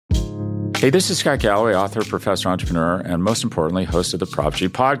Hey, this is Scott Galloway, author, professor, entrepreneur, and most importantly, host of the Prop G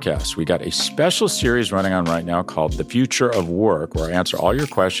podcast. We got a special series running on right now called The Future of Work, where I answer all your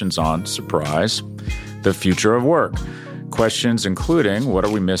questions on, surprise, the future of work. Questions including, what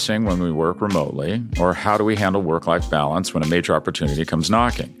are we missing when we work remotely? Or how do we handle work-life balance when a major opportunity comes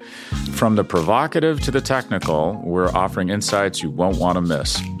knocking? From the provocative to the technical, we're offering insights you won't want to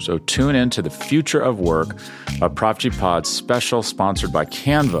miss. So tune in to The Future of Work, a Prop G Pod special sponsored by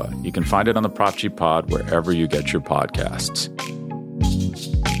Canva. You can find it on the Prop G Pod wherever you get your podcasts.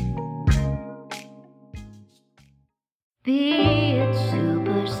 Be it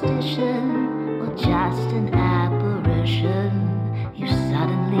superstition or just an apparition, you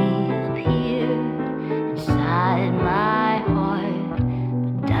suddenly appear inside my heart.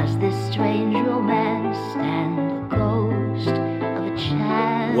 But does this strange romance stand the ghost of a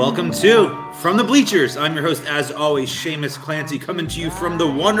chance? Welcome to From the Bleachers. I'm your host, as always, Seamus Clancy, coming to you from the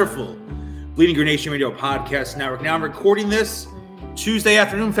wonderful Bleeding Green Nation Radio Podcast Network. Now I'm recording this Tuesday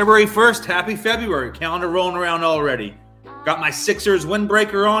afternoon, February 1st. Happy February. Calendar rolling around already. Got my Sixers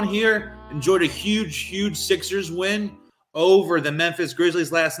windbreaker on here. Enjoyed a huge Sixers win over the Memphis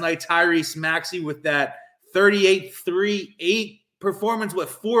Grizzlies last night. Tyrese Maxey with that 38-3-8 performance with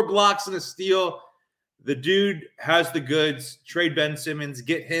 4 blocks and a steal. The dude has the goods. Trade Ben Simmons.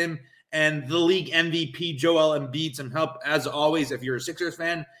 Get him and the league MVP Joel Embiid some help. As always, if you're a Sixers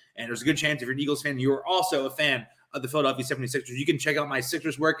fan, and there's a good chance if you're an Eagles fan, you are also a fan of the Philadelphia 76ers. You can check out my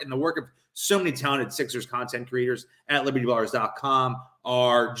Sixers work and the work of so many talented Sixers content creators at libertyballers.com,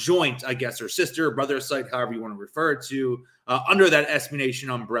 our joint, I guess, or sister, or brother site, however you want to refer to, under that SB Nation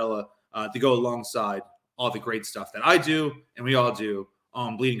umbrella to go alongside all the great stuff that I do and we all do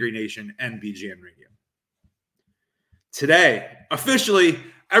on Bleeding Green Nation and BGN Radio. Today, officially,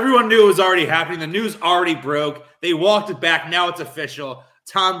 everyone knew it was already happening. The news already broke. They walked it back. Now it's official.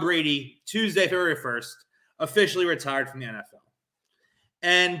 Tom Brady, Tuesday, February 1st, officially retired from the NFL.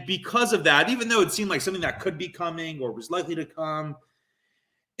 And because of that, even though it seemed like something that could be coming or was likely to come,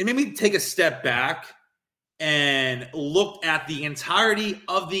 it made me take a step back and look at the entirety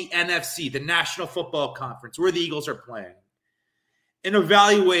of the NFC, the National Football Conference, where the Eagles are playing, and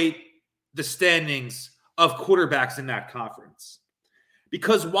evaluate the standings of quarterbacks in that conference.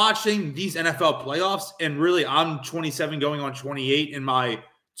 Because watching these NFL playoffs, and really I'm 27 going on 28 in my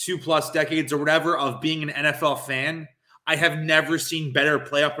 2+ decades or whatever of being an NFL fan, I have never seen better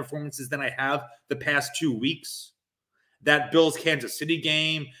playoff performances than I have the past 2 weeks. That Bills-Kansas City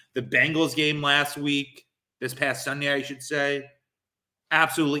game, the Bengals game last week, this past Sunday, I should say,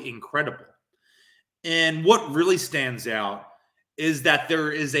 absolutely incredible. And what really stands out is that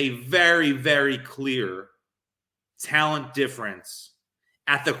there is a very, very clear talent difference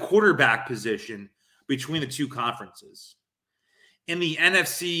at the quarterback position between the two conferences. In the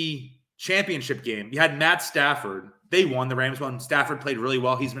NFC Championship game, you had Matt Stafford. They won. The Rams won. Stafford played really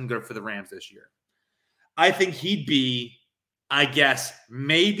well. He's been good for the Rams this year. I think he'd be, I guess,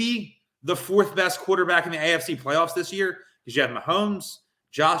 maybe the 4th best quarterback in the AFC playoffs this year, because you have Mahomes,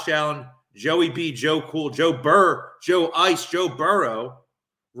 Josh Allen, Joey B, Joe Cool, Joe Burr, Joe Ice, Joe Burrow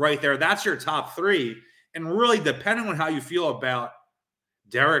right there. That's your top 3. And really, depending on how you feel about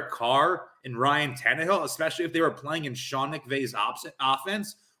Derek Carr and Ryan Tannehill, especially if they were playing in Sean McVay's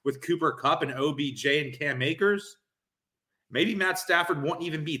offense with Cooper Kupp and OBJ and Cam Akers, maybe Matt Stafford won't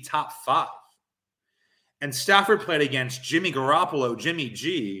even be top 5. And Stafford played against Jimmy Garoppolo, Jimmy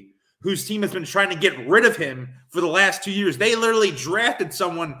G, whose team has been trying to get rid of him for the last 2 years. They literally drafted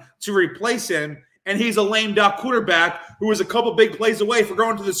someone to replace him, and he's a lame duck quarterback who was a couple big plays away for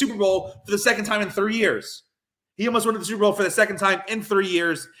going to the Super Bowl for the second time in 3 years. He almost went to the Super Bowl for the second time in 3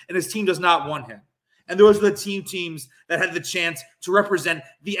 years, and his team does not want him. And those are the teams that had the chance to represent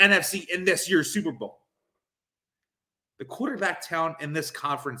the NFC in this year's Super Bowl. The quarterback talent in this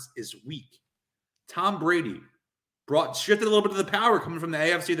conference is weak. Tom Brady shifted a little bit of the power coming from the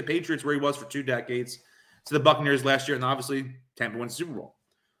AFC, the Patriots, where he was for 2 decades, to the Buccaneers last year, and obviously Tampa won the Super Bowl.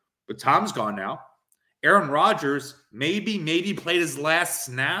 But Tom's gone now. Aaron Rodgers maybe played his last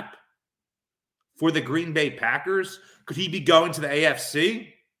snap for the Green Bay Packers. Could he be going to the AFC?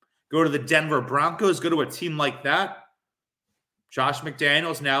 Go to the Denver Broncos? Go to a team like that? Josh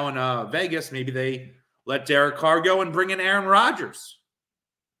McDaniels now in Vegas. Maybe they let Derek Carr go and bring in Aaron Rodgers.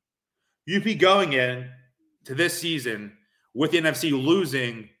 You'd be going in to this season with the NFC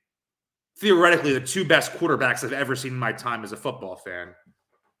losing, theoretically, the 2 best quarterbacks I've ever seen in my time as a football fan.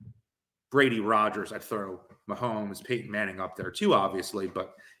 Brady, Rodgers. I'd throw Mahomes, Peyton Manning up there too, obviously,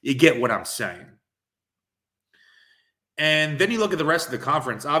 but you get what I'm saying. And then you look at the rest of the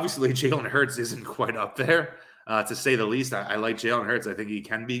conference. Obviously, Jalen Hurts isn't quite up there. to say the least. I like Jalen Hurts. I think he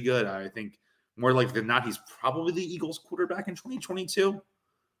can be good. I think more likely than not, he's probably the Eagles quarterback in 2022.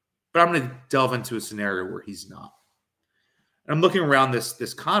 But I'm going to delve into a scenario where he's not. And I'm looking around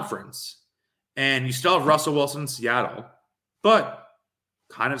this conference, and you still have Russell Wilson in Seattle, but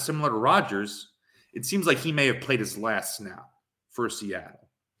kind of similar to Rodgers, it seems like he may have played his last snap for Seattle.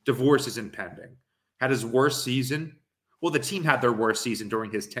 Divorce is impending. Had his worst season. Well, the team had their worst season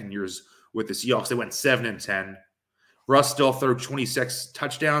during his 10 years with the Seahawks. They went 7-10. Russ still threw 26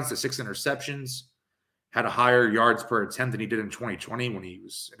 touchdowns to 6 interceptions. Had a higher yards per attempt than he did in 2020 when he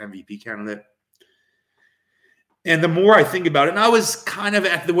was an MVP candidate. And the more I think about it, and I was kind of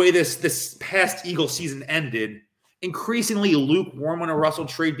at the way this past Eagles season ended, increasingly lukewarm on a Russell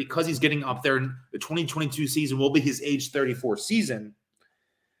trade because he's getting up there in the 2022 season will be his age 34 season.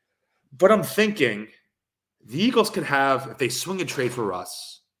 But I'm thinking the Eagles could have, if they swing a trade for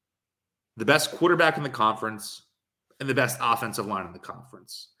Russ, the best quarterback in the conference and the best offensive line in the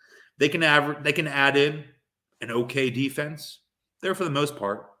conference. They can add in an okay defense. They're, for the most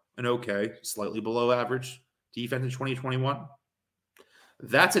part, an okay, slightly below average defense in 2021.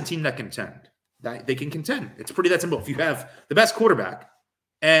 That's a team that contend. That they can contend. It's pretty that simple. If you have the best quarterback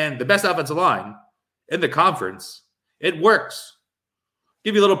and the best offensive line in the conference, it works.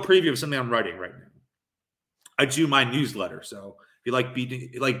 Give you a little preview of something I'm writing right now. I do my newsletter. So if you like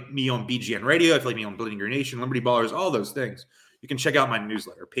me on BGN Radio, if you like me on Building Your Nation, Liberty Ballers, all those things, you can check out my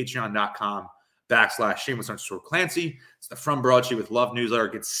newsletter, patreon.com/Shameless_Clancy. It's the From Broadsheet with Love newsletter.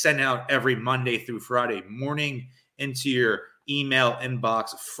 It gets sent out every Monday through Friday morning into your email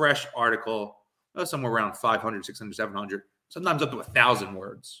inbox. A fresh article, somewhere around 500, 600, 700, sometimes up to 1,000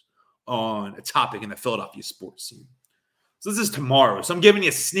 words on a topic in the Philadelphia sports scene. So this is tomorrow. So I'm giving you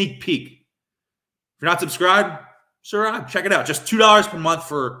a sneak peek. If you're not subscribed, check it out. Just $2 per month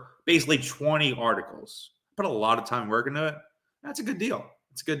for basically 20 articles. Put a lot of time work into it. That's a good deal.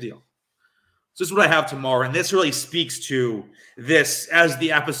 It's a good deal. So this is what I have tomorrow. And this really speaks to this, as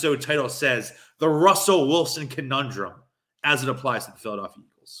the episode title says, the Russell Wilson conundrum as it applies to the Philadelphia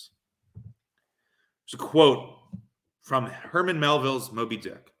Eagles. There's a quote from Herman Melville's Moby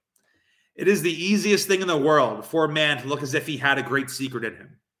Dick. It is the easiest thing in the world for a man to look as if he had a great secret in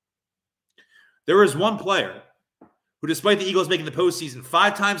him. There is one player who, despite the Eagles making the postseason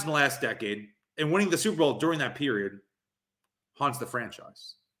 5 times in the last decade and winning the Super Bowl during that period, haunts the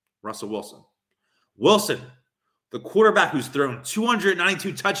franchise. Russell Wilson. Wilson, the quarterback who's thrown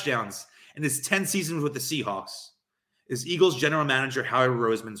 292 touchdowns in his 10 seasons with the Seahawks, is Eagles general manager Howie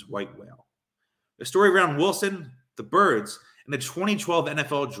Roseman's white whale. The story around Wilson, the Birds, and the 2012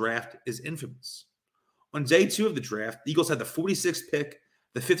 NFL draft is infamous. On day 2 of the draft, the Eagles had the 46th pick,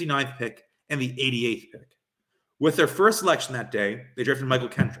 the 59th pick, and the 88th pick. With their first selection that day, they drafted Michael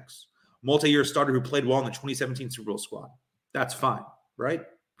Kendricks, multi-year starter who played well in the 2017 Super Bowl squad. That's fine, right?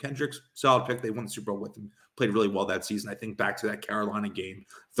 Kendricks, solid pick. They won the Super Bowl with him. Played really well that season. I think back to that Carolina game,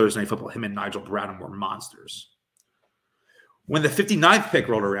 Thursday Night Football, him and Nigel Bradham were monsters. When the 59th pick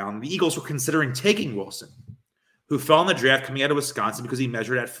rolled around, the Eagles were considering taking Wilson, who fell in the draft coming out of Wisconsin because he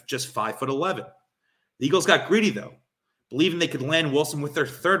measured at just 5'11". The Eagles got greedy, though, believing they could land Wilson with their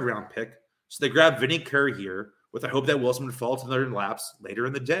 3rd round pick, so they grabbed Vinny Curry here with the hope that Wilson would fall to their laps later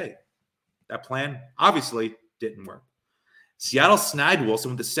in the day. That plan obviously didn't work. Seattle snagged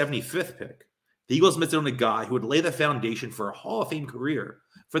Wilson with the 75th pick. The Eagles missed on a guy who would lay the foundation for a Hall of Fame career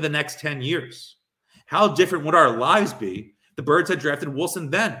for the next 10 years. How different would our lives be if the Birds had drafted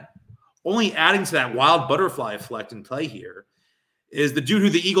Wilson then? Only adding to that wild butterfly effect in play here is the dude who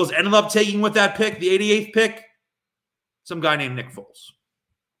the Eagles ended up taking with that pick, the 88th pick, some guy named Nick Foles.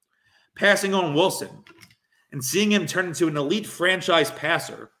 Passing on Wilson and seeing him turn into an elite franchise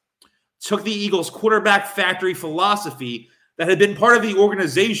passer took the Eagles' quarterback factory philosophy that had been part of the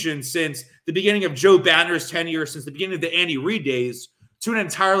organization since the beginning of Joe Banner's tenure, since the beginning of the Andy Reid days, to an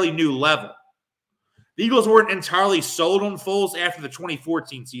entirely new level. The Eagles weren't entirely sold on Foles after the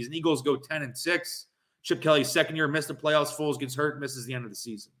 2014 season. Eagles go 10-6. Chip Kelly's second year missed the playoffs. Foles gets hurt, misses the end of the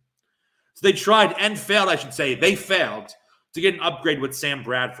season. So they tried and failed, I should say. They failed to get an upgrade with Sam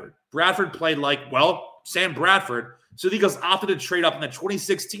Bradford. Bradford played like, well, Sam Bradford. So the Eagles opted to trade up in the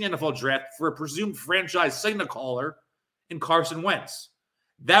 2016 NFL draft for a presumed franchise signal caller in Carson Wentz.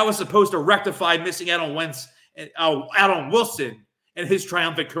 That was supposed to rectify missing out on Wilson and his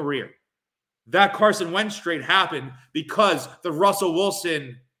triumphant career. That Carson Wentz trade happened because the Russell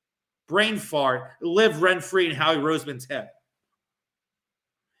Wilson brain fart lived rent-free in Howie Roseman's head.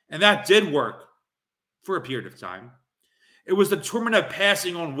 And that did work for a period of time. It was the torment of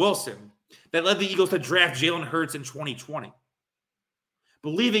passing on Wilson that led the Eagles to draft Jalen Hurts in 2020.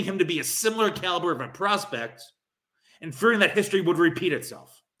 believing him to be a similar caliber of a prospect, and fearing that history would repeat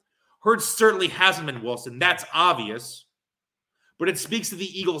itself. Hurts certainly hasn't been Wilson, that's obvious, but it speaks to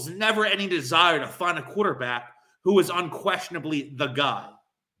the Eagles' never-ending desire to find a quarterback who is unquestionably the guy.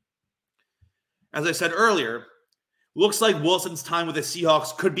 As I said earlier, looks like Wilson's time with the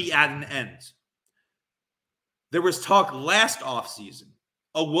Seahawks could be at an end. There was talk last offseason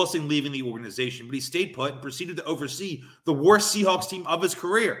of Wilson leaving the organization, but he stayed put and proceeded to oversee the worst Seahawks team of his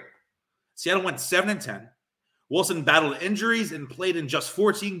career. Seattle went 7-10. Wilson battled injuries and played in just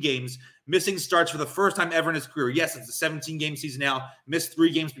 14 games, missing starts for the first time ever in his career. Yes, it's a 17-game season now. Missed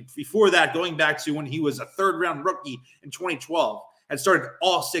 3 games before that, going back to when he was a third-round rookie in 2012. Had started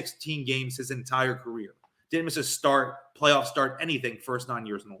all 16 games his entire career. Didn't miss a start, playoff start, anything, first 9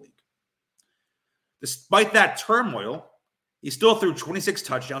 years in the league. Despite that turmoil, he still threw 26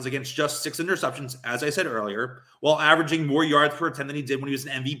 touchdowns against just 6 interceptions, as I said earlier, while averaging more yards per attempt than he did when he was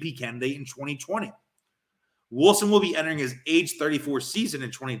an MVP candidate in 2020. Wilson will be entering his age 34 season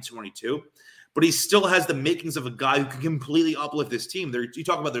in 2022, but he still has the makings of a guy who can completely uplift this team. You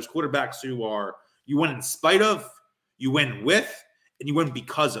talk about there's quarterbacks who are you win in spite of, you win with, and you win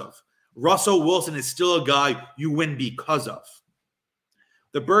because of. Russell Wilson is still a guy you win because of.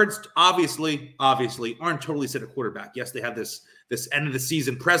 The Birds obviously aren't totally set at quarterback. Yes, they have this end of the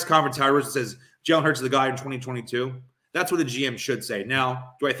season press conference, however, that says Jalen Hurts is the guy in 2022. That's what a GM should say.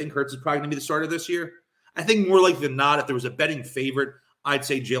 Now, do I think Hurts is probably going to be the starter this year? I think more likely than not, if there was a betting favorite, I'd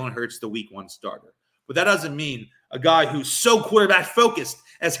say Jalen Hurts the week 1 starter. But that doesn't mean a guy who's so quarterback focused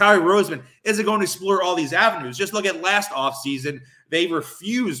as Harry Roseman isn't going to explore all these avenues. Just look at last offseason. They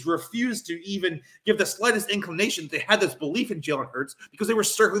refused to even give the slightest inclination that they had this belief in Jalen Hurts because they were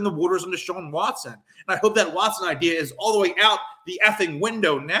circling the waters on Deshaun Watson. And I hope that Watson idea is all the way out the effing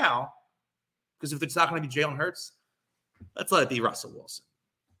window now, because if it's not going to be Jalen Hurts, let's let it be Russell Wilson.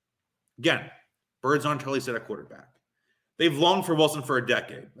 Again, Birds aren't totally set at quarterback. They've longed for Wilson for a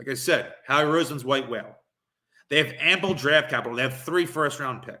decade. Like I said, Howie Roseman's white whale. They have ample draft capital. They have 3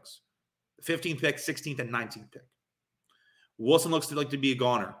 first-round picks. The 15th pick, 16th, and 19th pick. Wilson looks like to be a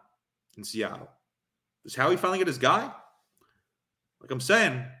goner in Seattle. Does Howie finally get his guy? Like I'm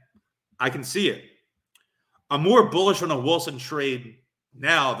saying, I can see it. I'm more bullish on a Wilson trade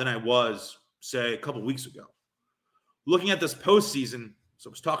now than I was, say, a couple weeks ago. Looking at this postseason, so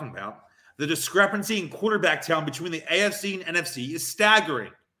I was talking about, the discrepancy in quarterback talent between the AFC and NFC is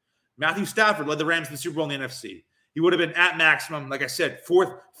staggering. Matthew Stafford led the Rams to the Super Bowl in the NFC. He would have been at maximum, like I said,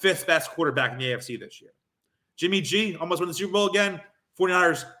 4th, 5th best quarterback in the AFC this year. Jimmy G almost won the Super Bowl again.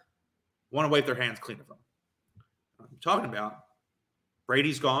 49ers want to wipe their hands clean of him. I'm talking about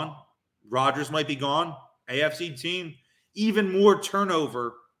Brady's gone. Rodgers might be gone. AFC team. Even more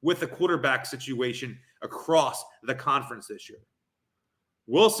turnover with the quarterback situation across the conference this year.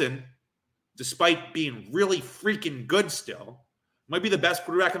 Wilson, despite being really freaking good still, might be the best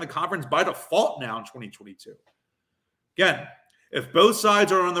quarterback in the conference by default now in 2022. Again, if both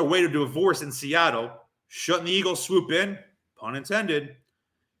sides are on their way to divorce in Seattle, shouldn't the Eagles swoop in? Pun intended.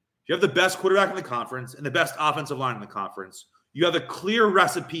 You have the best quarterback in the conference and the best offensive line in the conference. You have a clear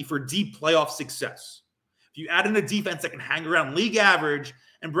recipe for deep playoff success. If you add in a defense that can hang around league average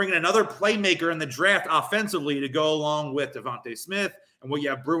and bring in another playmaker in the draft offensively to go along with Devontae Smith and what you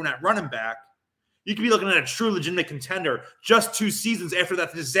have brewing at running back, you could be looking at a true legitimate contender just 2 seasons after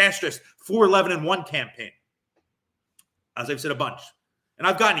that disastrous 4-11-1 campaign. As I've said a bunch. And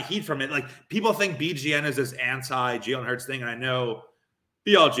I've gotten heat from it. Like, people think BGN is this anti-Jalen Hurts thing, and I know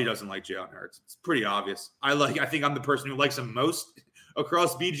BLG doesn't like Jalen Hurts. It's pretty obvious. I think I'm the person who likes him most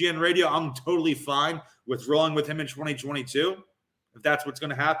across BGN radio. I'm totally fine with rolling with him in 2022. If that's what's going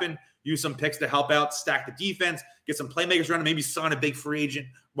to happen, use some picks to help out, stack the defense, get some playmakers around, and maybe sign a big free agent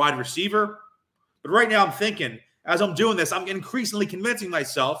wide receiver. But right now I'm thinking, as I'm doing this, I'm increasingly convincing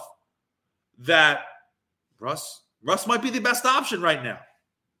myself that Russ might be the best option right now.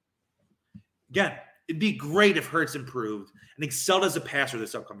 Again, it'd be great if Hurts improved and excelled as a passer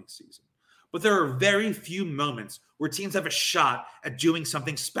this upcoming season. But there are very few moments where teams have a shot at doing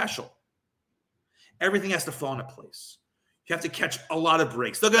something special. Everything has to fall into place. You have to catch a lot of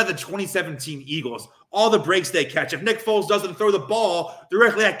breaks. Look at the 2017 Eagles. All the breaks they catch. If Nick Foles doesn't throw the ball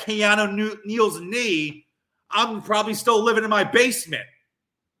directly at Keanu Neal's knee, I'm probably still living in my basement.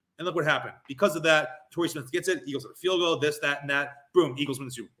 And look what happened. Because of that, Torrey Smith gets it. Eagles have a field goal, this, that, and that. Boom, Eagles win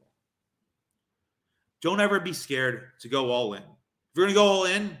the Super Bowl. Don't ever be scared to go all in. If you're going to go all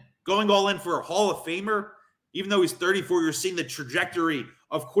in, going all in for a Hall of Famer, even though he's 34, you're seeing the trajectory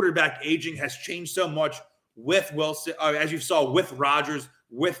of quarterback aging has changed so much with Wilson, as you saw with Rodgers,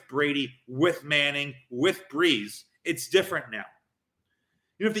 with Brady, with Manning, with Breeze. It's different now.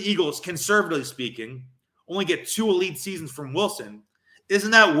 even if the Eagles, conservatively speaking, only get 2 elite seasons from Wilson, isn't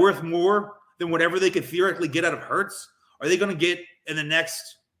that worth more than whatever they could theoretically get out of Hurts? Are they going to get in the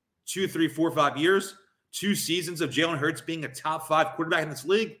next 2, 3, 4, 5 years 2 seasons of Jalen Hurts being a top 5 quarterback in this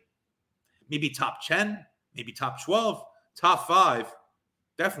league? Maybe top 10, maybe top 12, top 5.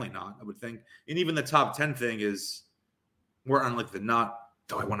 Definitely not, I would think. And even the top 10 thing is more unlikely than not,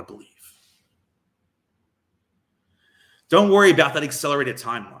 though I want to believe. Don't worry about that accelerated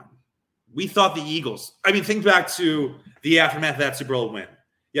timeline. We thought the Eagles, think back to the aftermath of that Super Bowl win.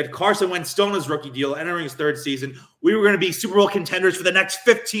 You had Carson Wentz still in his rookie deal, entering his 3rd season. We were going to be Super Bowl contenders for the next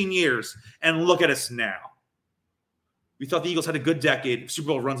 15 years. And look at us now. We thought the Eagles had a good decade of Super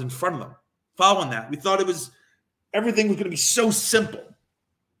Bowl runs in front of them. Following that, we thought everything was going to be so simple.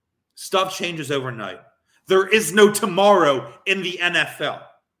 Stuff changes overnight. There is no tomorrow in the NFL.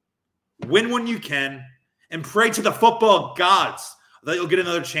 Win when you can and pray to the football gods that you'll get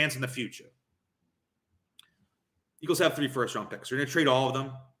another chance in the future. Eagles have 3 first-round picks. Are you going to trade all of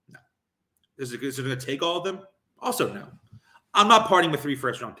them? No. Is it going to take all of them? Also, no. I'm not parting with 3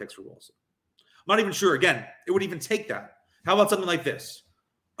 first-round picks for Wilson. I'm not even sure, again, it would even take that. How about something like this?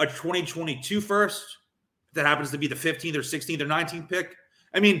 A 2022 first that happens to be the 15th or 16th or 19th pick?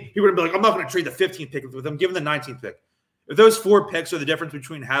 People would be like, I'm not going to trade the 15th pick with them. Give them the 19th pick. If those 4 picks are the difference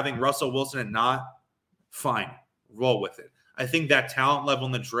between having Russell Wilson and not, fine. Roll with it. I think that talent level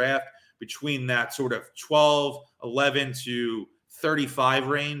in the draft between that sort of 12, 11 to 35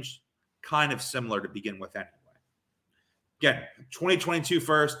 range, kind of similar to begin with anyway. Again, 2022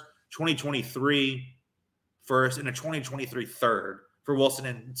 first, 2023 first, and a 2023 third for Wilson,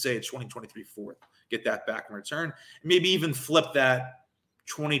 and say a 2023 fourth. Get that back in return. Maybe even flip that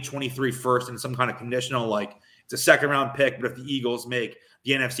 2023 first in some kind of conditional, like it's a 2nd-round pick, but if the Eagles make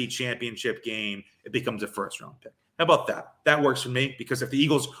the NFC Championship game, it becomes a 1st-round pick. How about that? That works for me, because if the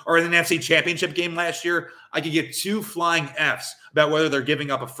Eagles are in the NFC Championship game last year, I could get 2 flying Fs about whether they're giving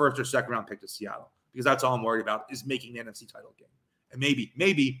up a 1st or 2nd-round pick to Seattle, because that's all I'm worried about is making the NFC title game. And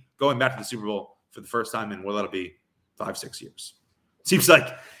maybe going back to the Super Bowl for the first time in, that'll be 5-6 years. Seems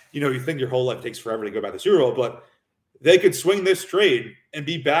like, you think your whole life takes forever to go back to the Super Bowl, but they could swing this trade and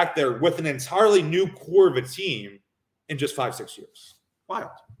be back there with an entirely new core of a team in just 5-6 years. Wild.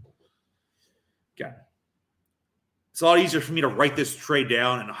 Again, it's a lot easier for me to write this trade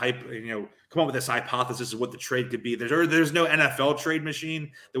down and come up with this hypothesis of what the trade could be. There's no NFL trade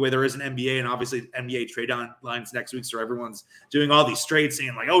machine the way there is an NBA, and obviously NBA trade lines next week. So everyone's doing all these trades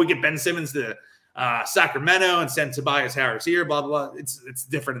saying like, oh, we get Ben Simmons to Sacramento and send Tobias Harris here, blah, blah, blah. It's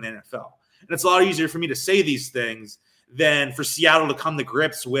different in the NFL. And it's a lot easier for me to say these things than for Seattle to come to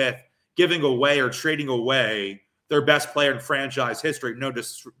grips with giving away or trading away their best player in franchise history. No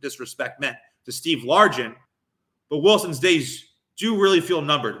disrespect meant to Steve Largent, but Wilson's days do really feel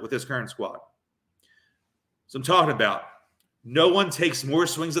numbered with his current squad. So I'm talking about no one takes more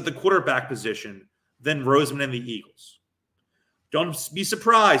swings at the quarterback position than Roseman and the Eagles. Don't be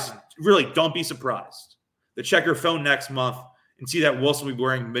surprised. Really, don't be surprised to check your phone next month and see that Wilson will be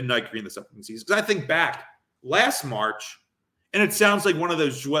wearing midnight green this upcoming season. Because I think back last March, and it sounds like one of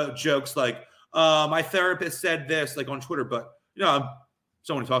those jokes like, my therapist said this, like on Twitter, but, I'm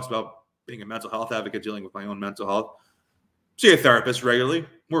someone who talks about being a mental health advocate, dealing with my own mental health. See a therapist regularly,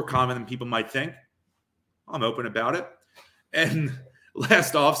 more common than people might think. I'm open about it. And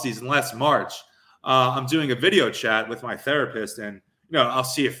last March, I'm doing a video chat with my therapist, and I'll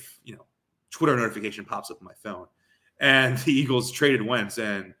see if Twitter notification pops up on my phone, and the Eagles traded Wentz,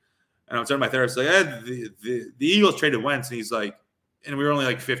 and I'm telling my therapist like, the Eagles traded Wentz, and he's like, and we were only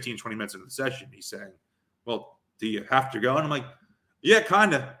like 15, 20 minutes into the session. He's saying, well, do you have to go? And I'm like, yeah,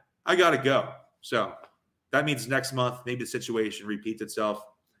 kind of. I got to go. So that means next month, maybe the situation repeats itself.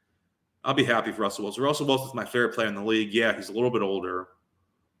 I'll be happy for Russell Wilson. Russell Wilson's my favorite player in the league. Yeah, he's a little bit older.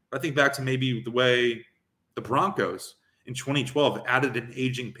 I think back to maybe the way the Broncos in 2012 added an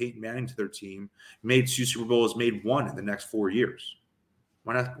aging Peyton Manning to their team, made 2 Super Bowls, made 1 in the next 4 years.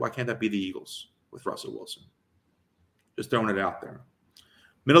 Why not? Why can't that be the Eagles with Russell Wilson? Just throwing it out there.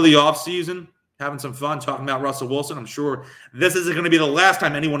 Middle of the offseason, having some fun talking about Russell Wilson. I'm sure this isn't going to be the last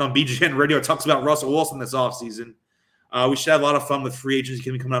time anyone on BGN Radio talks about Russell Wilson this offseason. We should have a lot of fun with free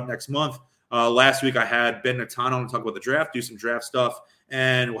agency coming up next month. Last week I had Ben Natano on to talk about the draft, do some draft stuff,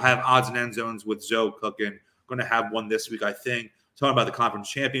 and we'll have odds and end zones with Zoe cooking. Going to have one this week, I think, talking about the conference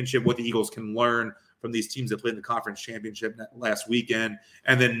championship, what the Eagles can learn from these teams that played in the conference championship last weekend.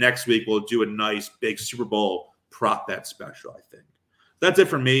 And then next week we'll do a nice big Super Bowl prop bet special, I think. That's it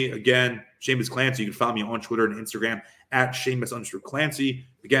for me. Again, Seamus Clancy. You can follow me on Twitter and Instagram at Seamus_Clancy.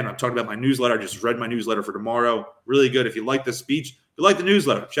 Again, I'm talking about my newsletter. I just read my newsletter for tomorrow. Really good. If you like this speech, you like the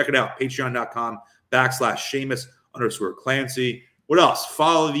newsletter, check it out. Patreon.com/Seamus_Clancy. What else?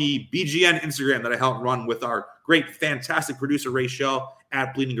 Follow the BGN Instagram that I help run with our great, fantastic producer, Rachel,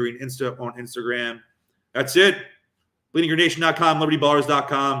 at Bleeding Green on Instagram. That's it. BleedingGreenNation.com,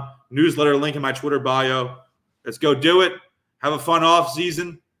 LibertyBallers.com, newsletter link in my Twitter bio. Let's go do it. Have a fun off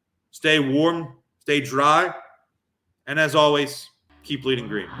season. Stay warm, stay dry. And as always, keep bleeding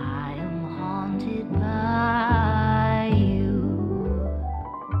green. I am haunted by you.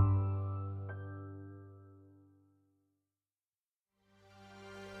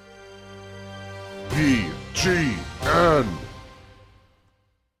 BGN.